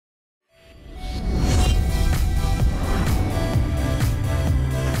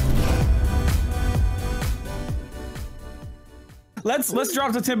let's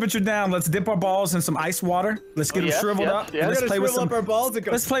drop the temperature down. Let's dip our balls in some ice water. Let's get them shriveled up. Yeah. Let's play with some. Our balls and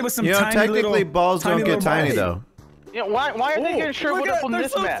go. Let's play with some. You know, tiny technically, little, balls don't get tiny though. Yeah, why are they getting shriveled up on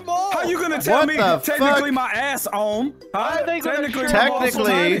this map? Small. How you gonna tell me technically my ass on? Why are they Technically,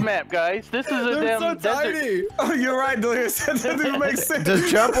 technically map, guys. This is a damn so desert. tiny. Oh, you're right, Delirious. That doesn't make sense. Does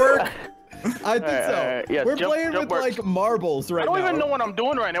jump work? I think so. Yeah, We're playing with like marbles right now. I don't even know what I'm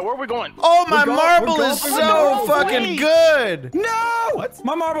doing right now. Where are we going? Oh, my marble is so fucking good. No! What?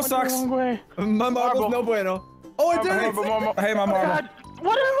 My marble sucks. My marble's no bueno. Oh, it did it. Hey, my marble.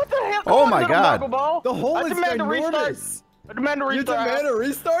 What the hell? Oh my god. The hole is enormous. I demand a restart. You demand a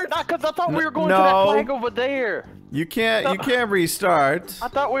restart? Not because I thought we were going to that flag over there. You can't restart. I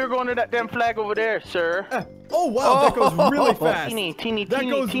thought we were going to that damn flag over there, sir. Oh wow, that goes really fast. Teeny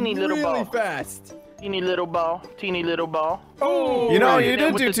Really little ball. fast. Teeny little ball. Oh, you know, you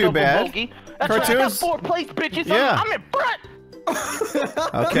didn't do too bad. That's right, I got 4th place, bitches. Yeah. I'm in front.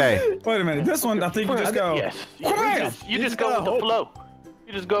 Okay. Wait a minute. This one, I think you just go. Yes. You just go with the flow.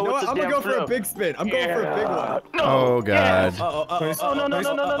 You just go with the damn flow. I'm gonna go for a big spin. I'm going for a big one. No. Oh god. Oh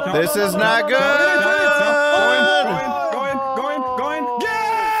no. This is not good. Going.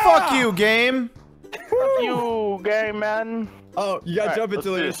 Yeah! Fuck you, game. Fuck you, game man. Oh, you gotta jump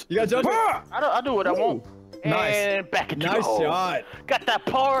into it. You gotta jump it. I do what I want. Nice. And back into Nice the hole. shot. Got that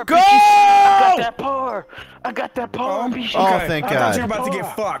power. Go! I got that power. Oh, thank I thought God. you were about to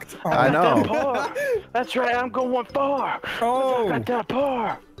get fucked. I know. That's right, I'm going far. Oh. I got that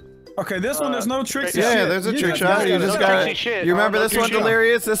power. Okay, this one, there's no tricks. Yeah, there's a trick shot. You just got it. You remember this one, shit.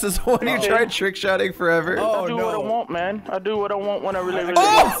 Delirious? This is one you tried trick shotting forever. Oh, I do what I want, man. I do what I want when I really I want.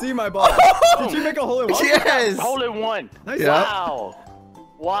 can't see my ball. Did you make a hole in one? Yes. Hole in one. Nice.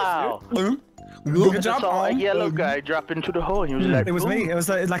 Wow. Good job. saw a yellow guy drop into the hole. He was like, It was me. It was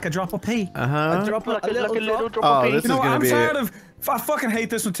like a drop of pee. Uh-huh. Drop like a little drop Oh, of pee. this You know, is gonna I'm be tired it. of. I fucking hate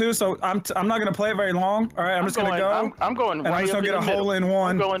this one too. So I'm not gonna play it very long. All right, I'm just gonna go. I'm going and I'm right just gonna up get a in the hole middle. in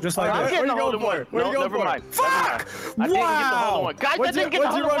one, I'm going, just like I'm that. getting a Where hole you in going one. for? Where you No, going never for? mind. Fuck! I didn't get the hole in one. Guys, I What'd didn't get the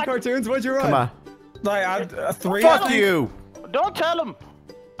hole you in run, one. Cartoonz? What'd you run? Come on. Like 3. Fuck you. Don't tell him.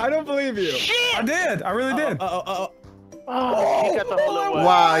 I don't believe you. Shit! I did. I really did. Oh, he got the hole in one.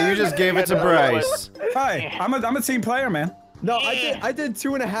 Wow, you just gave it to Bryce. Hey, I'm a team player, man. No, I did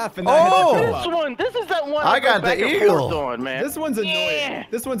 2.5 and then This is that one. I got the eagle. On, man. This one's annoying.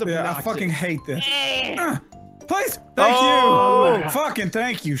 This one's obnoxious. I fucking hate this. Yeah. Please, thank you. Fucking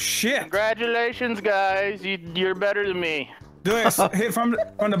thank you. Shit. Congratulations, guys. You're better than me. Do this. Hit from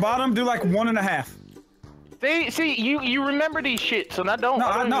the bottom. Do like 1.5. See, you remember these shits, and I don't. No,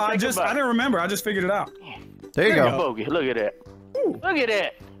 I didn't remember. I just figured it out. There you go. Bogey. Look at that. Look at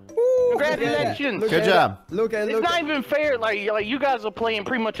that. Congratulations. Good job. Look at It's not even fair. Like you guys are playing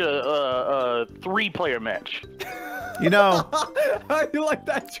pretty much a 3-player match. You know, How do you like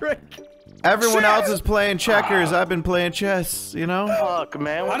that trick? everyone else is playing checkers. I've been playing chess, you know? Fuck,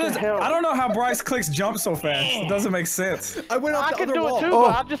 man. What the hell? I don't know how Bryce clicks jump so fast. It doesn't make sense. I went off I the can other do wall. it too,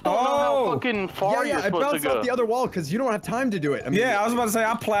 but I just don't know how Oh. fucking far Yeah, you're I supposed to bounced go. off the other wall because you don't have time to do it. I mean, Yeah, I was about to say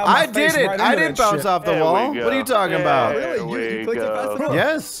I plowed my I face did it. right I into didn't that bounce shit. off the There wall. we go. What are you talking about? Really? You clicked it fast enough?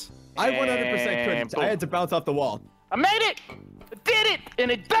 Yes. I 100% couldn't. I had to bounce off the wall. I made it! I did it!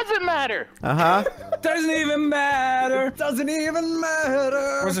 And it doesn't matter! Uh-huh. Doesn't even matter. Doesn't even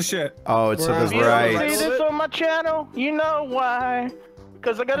matter. Where's the shit? Oh, it's to the You see right. this on my channel? You know why.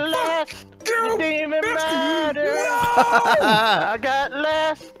 Because I got last. It didn't even matter. I got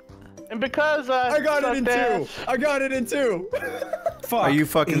last. And because I got it in sucked 2. ass. I got it in 2. Fuck. Are you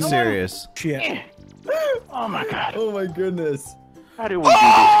fucking serious? Shit. Oh my god. Oh my goodness. How do we do this,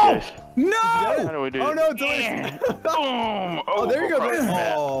 guys? No! How do we do Oh this? no, delete. Boom! Oh, there you go. Across the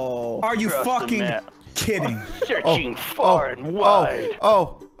map. Oh. Are you Across the fucking map. kidding? Searching far and wide.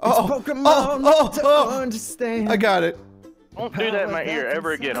 Pokemon to understand. I got it. Don't do that in my ear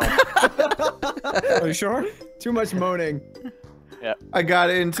ever again. Homie. Are you sure? Too much moaning. Yeah. I got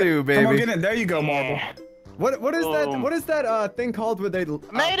it in 2, Come on, baby. get in. There you go, Marble. What is that? Boom. What is that thing called where they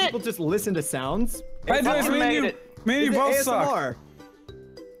Made it. people just listen to sounds? Hey, Dennis, me and made you. it. Me and you Is it both suck. ASMR?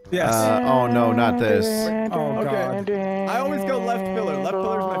 Yes. Oh no, not this. Oh god. I always go left pillar. Left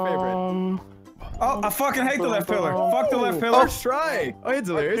pillar's my favorite. Oh, I fucking hate the left pillar. Fuck the left pillar. First try. Oh, hey,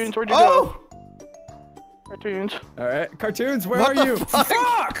 Delirious. Cartoonz, where'd you Oh! go? Cartoonz. All right, Cartoonz, where What are the you?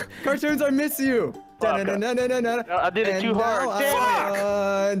 Fuck! Cartoonz, I miss you. Fuck. Da-na-na-na-na-na. No, I did it too hard.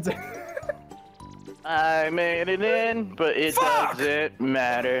 Damn it. I made it in, but it doesn't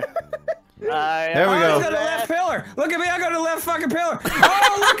matter. There we I go. got the left pillar. Look at me. I got the left fucking pillar.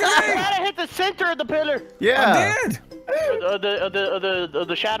 Oh, look You at me. gotta hit the center of the pillar. Yeah. I did.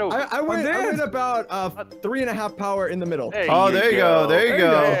 the shadow. I went about 3.5 power in the middle. There you go. There you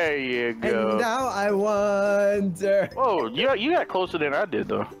go. There you go. And now I wonder. Whoa, you got closer than I did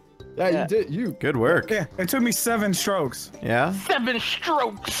though. Yeah, you did. Good work. Yeah, it took me 7 strokes. Yeah. 7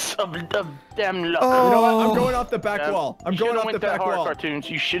 strokes of damn luck. Oh. You know what? I'm going off the back wall. I'm going off the back wall. Cartoonz.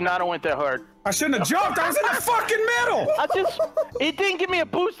 You should not have went that hard. I shouldn't have jumped. I was in the fucking middle. It didn't give me a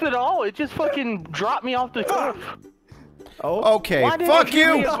boost at all. It just fucking dropped me off the cliff. Oh. Okay, Why didn't fuck it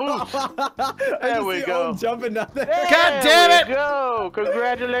give me you. a boost? There we go. Jumping down there. God damn it. There we go.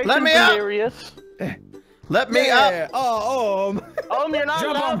 Congratulations, Let me up. Delirious. Let me up. Oh, You're not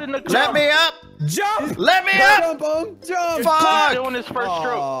Jump allowed on. in the club. Let me up. Jump. Let me up. Jump, jump. Fuck. He's doing his first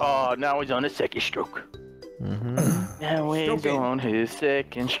stroke. Oh, now he's on his second stroke. Now he's on his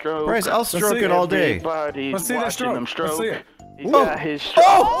second stroke. Bryce, I'll stroke it all day. Everybody's Let's see that watching him stroke. Let's see it. He's got his stroke.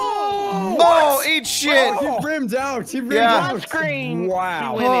 Oh, eat shit. He rimmed out. He rimmed Yeah. out. My screen.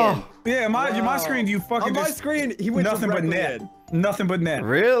 Wow. He went in. Yeah, my screen, you fucking On my just screen, he went nothing but directly net. Nothing but net.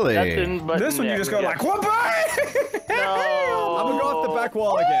 Really? Nothing but This one you net. just go like, what? No. I'm gonna go off the back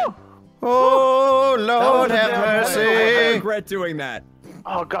wall again. Oh, Lord have I mercy. regret doing that.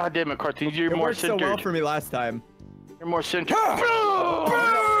 Oh, god damn it, Cartoonz. You're It more worked so centered. well for me last time. You're more centered. Boom!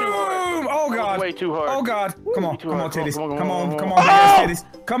 Oh god. Way too hard. Oh god. Come on, Too come on, hard. titties. Come on, Come on, come come on, on, come on.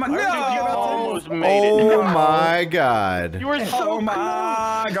 titties. Come on. You No! almost made it. Oh my god. You were so Oh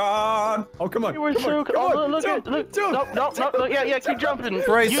my god. Oh, come on. You were come so on, come oh, on. look Jump, at look. jump. No, yeah, keep jumping.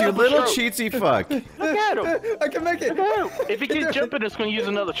 Bryce, you Use the little stroke. cheatsy fuck. Look at him. I can make it. Look at him. If he keeps jumping, it's gonna use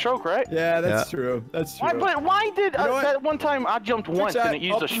another stroke, right? Yeah, that's Yeah. true. That's true. Why did know what? that one time I jumped once shot. and it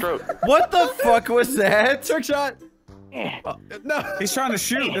used a stroke? What the fuck was that? Trick shot. Eh. No. He's trying to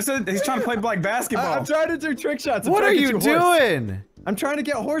shoot. He's trying to play like basketball. I'm trying to do trick shots. I'm What are trying to you get horse. doing? I'm trying to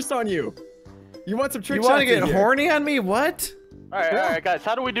get horse on you. You want some trick You shots? want to get in here? horny on me? What? All right, guys.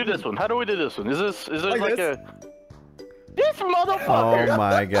 How do we do this one? Is this Like like this? this Oh motherfucker?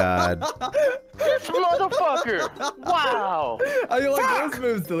 my god. This motherfucker! Wow! How do you like those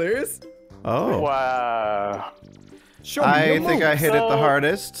moves, Delirious? Oh. Wow! Show me I your think I moves. hit it the So-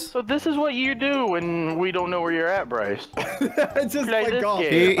 hardest. So this is what you do when we don't know where you're at, Bryce. I just Play like this golf.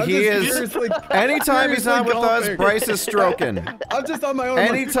 game. I'm He just is. seriously- Anytime he's not with us, golfing. Bryce is stroking. I'm just on my own.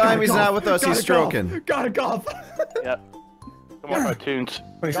 Anytime he's not with us, Gotta he's golf. stroking. Gotta golf. Yep. Come on, Cartoonz.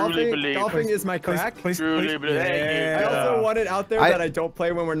 Please. Truly believe. Golfing is my crack. Please, Truly please. believe. Yeah. I also want it out there that I don't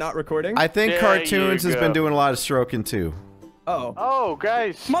play when we're not recording. I think There Cartoonz you has go. been doing a lot of stroking too. Oh. Oh,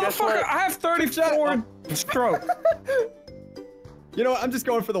 guys. guess Motherfucker, what? I have 34 stroke. You know what? I'm just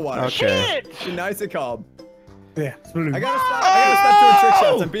going for the water. Okay. Shit! Be nice and calm. Yeah. I gotta stop doing trick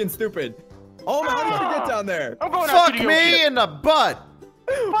shots. I'm being stupid. Oh, how did you get down there? I'm going Fuck after the me ocean. in the butt.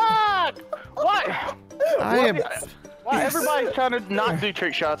 Fuck! What? I am. Why everybody's trying to not do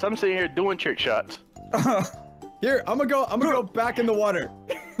trick shots? I'm sitting here doing trick shots. Here, I'm gonna go back in the water.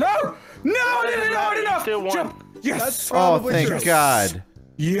 No! No, no, enough! Still won. Jump! Yes! That's Oh, probably thank true. God.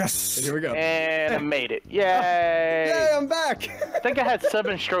 Yes! Here we go. And I made it. Yay! Yay, I'm back. I think I had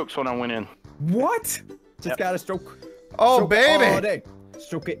 7 strokes when I went in. What? Just gotta stroke. Oh, Stroke it all baby. day.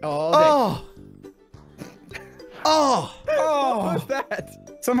 Stroke it all day. Oh. Oh. What Oh, was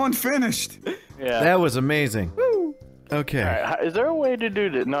that? someone finished. Yeah. That was amazing. Okay. Alright, is there a way to do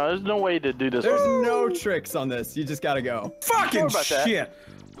this? No, there's no way to do this. There's one. no tricks on this. You just gotta go. Fucking about that. shit.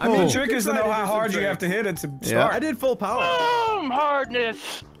 I The mean, trick is to try know to how do some hard you have to tricks. hit it to I start. did full power.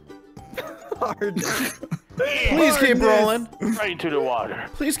 Hardness! Hard. Please keep Hardness. rolling. Right into the water.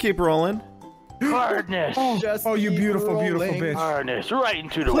 Please keep rolling. Hardness! Just Oh, you keep beautiful, beautiful rolling. bitch. Hardness! Right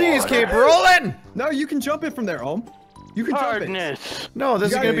into the Please water. keep rolling. No, you can jump it from there, Ohm. You can jump it. Hardness! No, this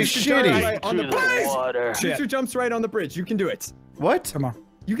is You gonna be gotta use your shitty. right on To the the bridge. water. Shit. Use your jumps right on the bridge. You can do it. What? Come on.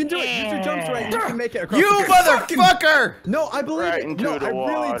 You can do it. Use your jumps right. You can make it across You the bridge. motherfucker! No, I believe Right it. into No, the I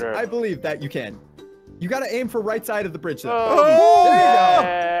water. really, I believe that you can. You gotta aim for right side of the bridge. Though. Oh,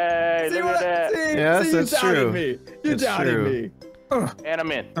 There hey, you go. look at that. See, Yes, see, you that's doubted true. me. You That's doubted true. me. And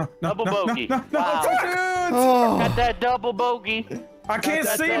I'm in. No, Double no, bogey. no, no, Wow. Cartoonz! Oh, Got that double bogey. I can't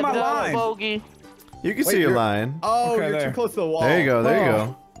Got see that my double line. bogey. you can Wait, see your you're- line. Oh, Okay, you're there. too close to the wall. There you go. There you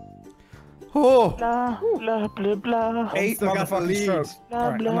go. Oh. Blah, blah, blah, blah. 8 still got the motherfucking lead. strokes. Blah, All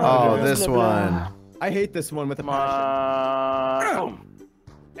right, blah, I'm Oh, not blah, doing this blah, blah. one. I hate this one with a Come passion. on. Boom.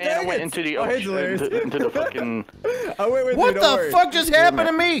 And Dang I went it. into the Oh, hey, ocean. Delirious. Into the fucking. I went with What you, don't the worry. fuck just happened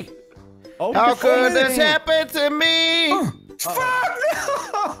to me? Oh, How just could wait. this happen to me? Fuck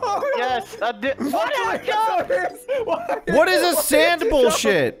no! Yes, I did. What did I jump? What is this sand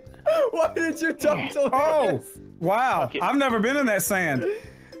bullshit? Why did you jump to Oh, this? wow. it. I've never been in that sand.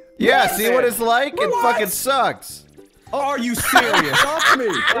 Yeah, see what it's like? It What? fucking sucks. Are you serious? Stop me!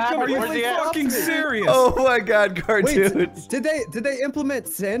 Are you Where's he at? fucking serious? Oh my God, Cartoonz. Wait, did they implement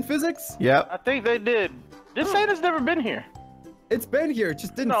sand physics? Yep. I think they did. This Santa's never been here. It's been here, it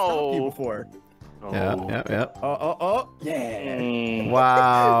just didn't stop you No. before. Yep. Yeah.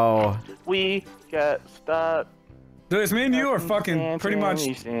 Wow. We got stopped. Dude, it's me and you are fucking pretty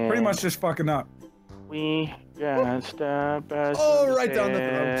much just fucking up. We got stopped by Oh, right down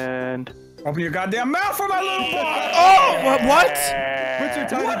the throat. Open your goddamn mouth for my little boy! Oh, what? Put your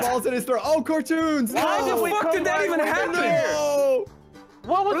tiny balls in his throat. Oh, Cartoonz! How No! the fuck did that even happen? No!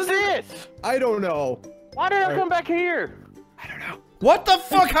 What was this? I don't know. Why did I come back here? What the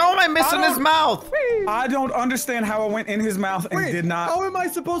fuck? How am I missing his mouth? I don't understand how it went in his mouth and Wait, did not. how am I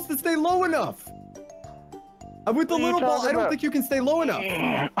supposed to stay low enough? With the What are you little ball, talking I don't about? think you can stay low enough.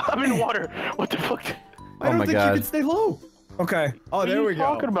 I'm in water. What the fuck? I don't my think God. you can stay low. Okay. Oh, there are we you go.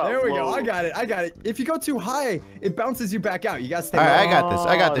 talking about? There we go. Whoa. I got it. If you go too high, it bounces you back out. You gotta stay All low. right,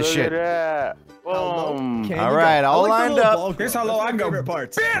 I got this Look shit. at that. How low Boom. can All you right, go? I all like the lined little up. ball Here's grip. how low That's I my can go. favorite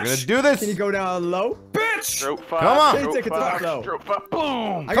part. We're gonna Bitch! do this. Can you go down low? Bitch! Stroke 5. Come on. Stroke Take it to 5. the low. Stroke 5.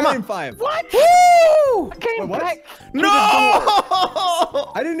 Boom. I Come got on. in 5. What? Woo! I came Wait, what? back. No!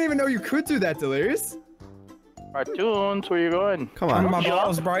 I didn't even know you could do that, Delirious. Cartoonz, where you going? Come Under on. my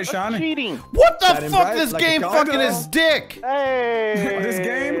balls, bright shiny. Cheating. What the That in fuck? Bryce This like a game dog. fucking his dick. Hey. This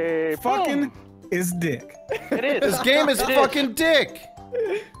game fucking Boom. is dick. It is. This game is It fucking dick.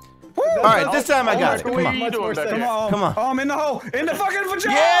 Woo! All right, this time I got it. What Come are you on. doing back Come there? on. Come on. Oh, I'm in the hole. In the fucking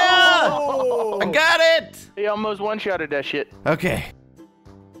vagina. Yeah! Oh. I got it. He almost one-shotted that shit. Okay.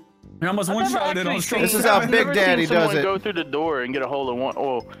 I almost one-shotted it on actually stroke This is seen- how seven. Big I've never Daddy seen someone does it. go through the door and get a hole-in-one.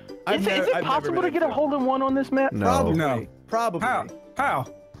 Oh, I've is never- it I've never possible been to get a able to. hole-in-one on this map? No. Probably. No. Probably. How?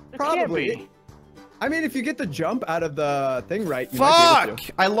 It Probably. can't be. I mean, if you get the jump out of the thing right, you might be able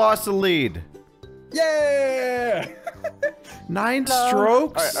Fuck! I lost the lead. to. Yeah! 9 All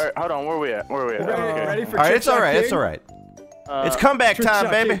strokes. right, hold on. Where we at? Ready for All right, trick it's all shot right. It's king? all right. It's comeback Trick time,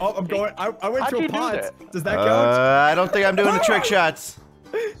 shot baby. king. Oh, I'm going. I went How'd to a you do pot. that? Does that count? I don't think I'm doing the trick shots.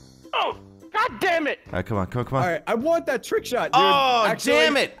 Oh, god damn it! All right, come on. All right, I want that trick shot, dude. Oh,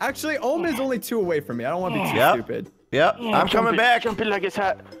 damn it. Actually, Ohm is only 2 away from me. I don't want to be too Yep. stupid. Yep, I'm coming back. Jumping like it's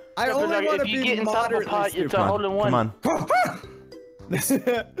hot. I Jumping only like want to if you be get inside of a moderately pot, it's stupid. a Come hole-in-one. on.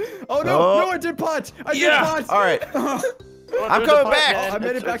 Oh no! Oh. No, I did pot. I did Yeah. pot. All right. I'm Through the coming pot, back. man. I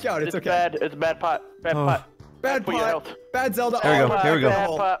made it back out. It's okay. bad. It's a bad pot. Bad Oh. pot. Bad For your pot. health. Bad Zelda. Here we Oh, go, my here we go. God.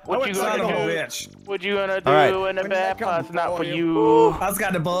 Bad pot. What I you went Son gonna of a do? bitch. What you gonna do All right. in a When did bad that come pot's not for for you? I just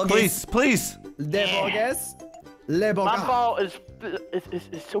got the bug. Please, please. Le bogus. Le My bogus. ball is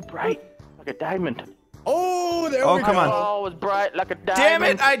so bright, like a diamond. Oh, there Oh, we come go. on. My ball was bright like a diamond. Damn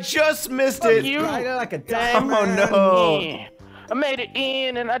it! I just missed it. you. Bright like a Damn. diamond. Oh no. Yeah. I made it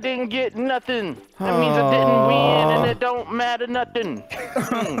in and I didn't get nothing. That means I didn't win and it don't matter nothing.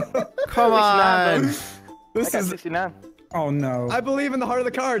 Come on. I This got is. 69. Oh no. I believe in the heart of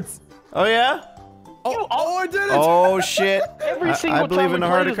the cards. Oh yeah. Oh, I did it. Oh shit. Every single I believe time in we the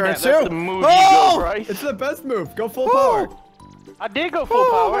heart play of this cards map, that's too. the move Oh! you go, Bryce. It's the best move. Go full power. I did go full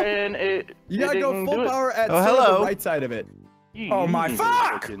power and it. You gotta go didn't full do it. power at Oh, sort of hello. the right side of it. Oh, my need to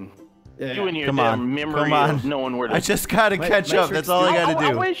fuck! fucking- Yeah. You and your Come damn on. memory Come on. of knowing where to. I just gotta catch my up. trick's That's all I still- gotta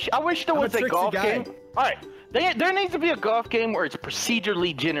I do. wish there I'm a was a tricksy golf guy. game. All right, there needs to be a golf game where it's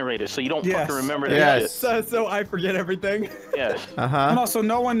procedurally generated, so you don't Yes. fucking remember Yes. that So I forget everything. shit. Yes. And Uh-huh. also,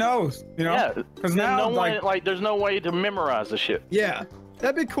 no one knows. You know. Yeah. Because Then now, no one like, there's no way to memorize the shit. Yeah.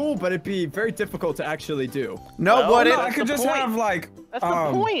 That'd be cool, but it'd be very difficult to actually do. No, Well, what no, it? I that's could the just point. have like. That's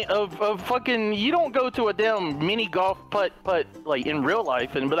the point of fucking. You don't go to a damn mini golf putt like in real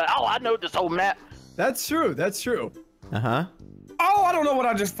life and be like, oh, I know this whole map. That's true. That's true. Uh-huh. Oh, I don't know what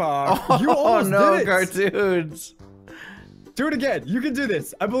I just found. You Oh almost no, did it. Cartoonz. Do it again. You can do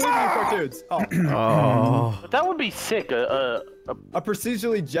this. I believe in you, Cartoonz. Oh, Oh. But that would be sick. a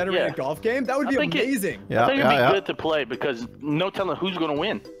procedurally generated Yeah. golf game? That would be think it- amazing. Yeah, I think it'd be yeah. good to play because no telling who's gonna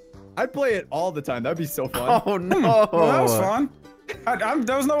win. I'd play it all the time. That'd be so fun. Oh no. Well, that was fun.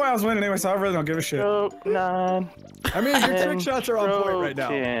 There was no way I was winning anyway, so I really don't give a shit. Stroke 9. I mean, your trick shots are on point stroke right now.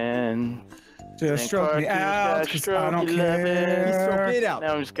 10. Just stroke me Cartoonz out, got 'cause I stroke don't 11. care. Stroke it out.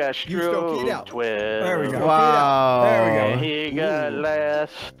 Now he's got You stroke it stroke out. 12. There we go. Wow. There we go. And he got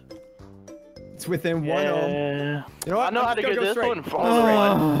last. It's within one ohm. Yeah. You know what? I know I'm how to just get gonna this go one. straight.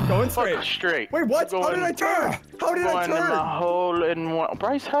 Oh. Going Fuck straight. straight. Wait, what? How did I turn? How did I Going in my turn? hole in one.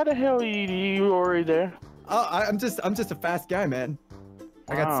 Bryce, how the hell you already there? I'm just a fast guy, man.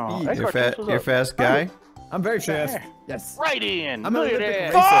 I got Wow. speed. Hey, You're Cartoonz, what's you're up? fast guy. I'm very fast. Yes. Yes. Right in. I'm an Look at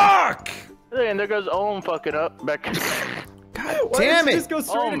Olympic that. racer. Fuck! And there goes Ohm fucking up back. God Damn it! Just go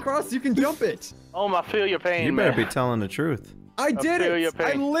straight across. You can jump it. Oh, I feel your pain, You man. better be telling the truth. I did feel your it.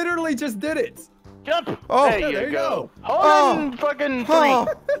 I pain. literally just did it. Jump! Oh. There you go. Hold Oh. on, fucking 3. Oh,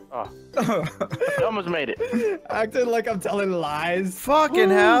 You almost made it. Acting like I'm telling lies. fucking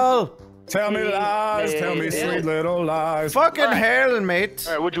hell! Tell me lies, tell me sweet little lies. Fucking hell, mate!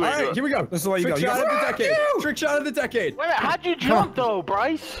 All right, what'd you All want to right, do? here we go. This is the way you Trick go. You shot go. of the decade. You! Trick shot of the decade. Wait a minute, how'd you jump though,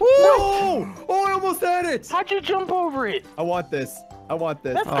 Bryce? No! Oh, I almost had it. How'd you jump over it? I want this. I want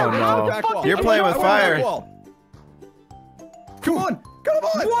this. That's Oh, not no. how the Back fuck wall. did You're you playing jump with over fire. it? Come on. Come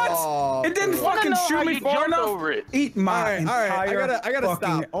on. What? Oh, It didn't I wanna fucking know how shoot me you far jumped enough. over it. Eat my all right. I gotta fucking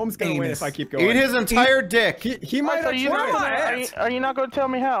stop. Ohm's gonna win anus. if I keep going. Eat his entire dick. He might So have you Where not am I gonna- at? are you not gonna tell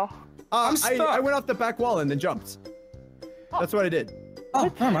me how? I'm stuck. I went off the back wall and then jumped. That's what I did. Oh,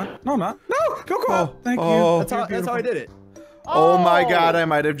 never mind. No, I'm not. No, go. Oh, Thank oh. you. That's how I did it. Oh my god, I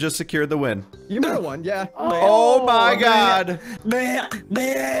might have just secured the win. You might have won, yeah. Oh my god.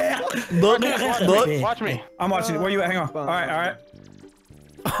 Look, look. Watch me. I'm watching it. Where you at? Hang on. All right.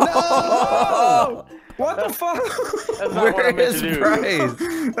 No! What the fuck? That's not what I Where meant is to do.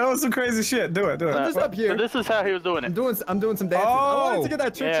 Bryce? That was some crazy shit. Do it. I'm just up here. So this is how he was doing it. I'm doing some dancing. I wanted to get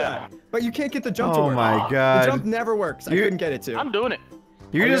that trick Yeah. shot, but you can't get the jump to Oh work. my The god. jump never works. I You- couldn't get it to. I'm doing it.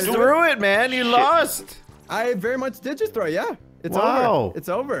 You Are you just gonna do threw it, man. You Shit. lost. I very much did just throw. Yeah, it's Wow. over. It's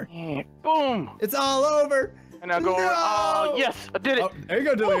over. Yeah. Boom. It's all over. And I go. No! Oh yes, I did it. Oh, there you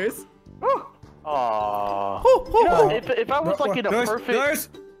go, Delirious. Oh. Hoo, hoo, You know, hoo. if I was like in a perfect,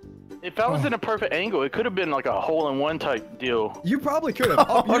 if I was in a perfect angle, it could have been like a hole-in-one type deal. You probably could have.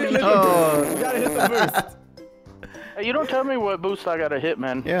 Oh, you didn't hit the no. boost. You gotta hit the boost. Hey, you don't tell me what boost I gotta hit,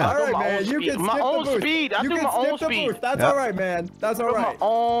 man. Yeah. I All do right, my man. own You speed. can My skip own the boost. speed. I You do can my skip own the speed. boost. That's Yep. all right, man. That's all I do my right.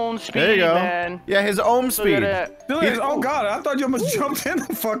 own speed, There you go. man. Yeah, his ohm Look at speed. that. Delirious. Oh god, I thought you almost jumped in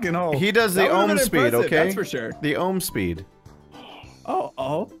the fucking hole. He does the That would've ohm been speed, impressive, okay? That's for sure. The ohm speed. Oh.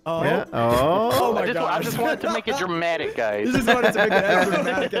 Yeah. Oh. Oh my I god. just wanted to make it dramatic, guys. You just wanted to make it as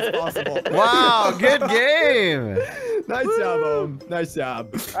dramatic as possible. Wow, good game. Nice job, Ohm. Nice job.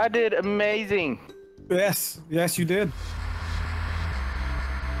 I did amazing. Yes, you did.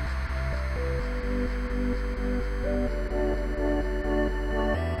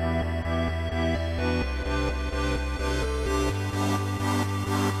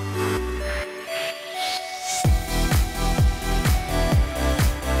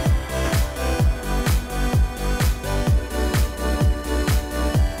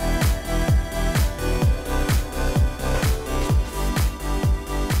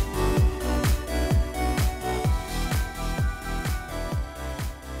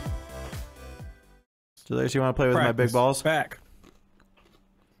 Delirious, you want to play with my big Practice. balls? Back.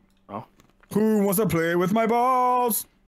 Oh. Who wants to play with my balls?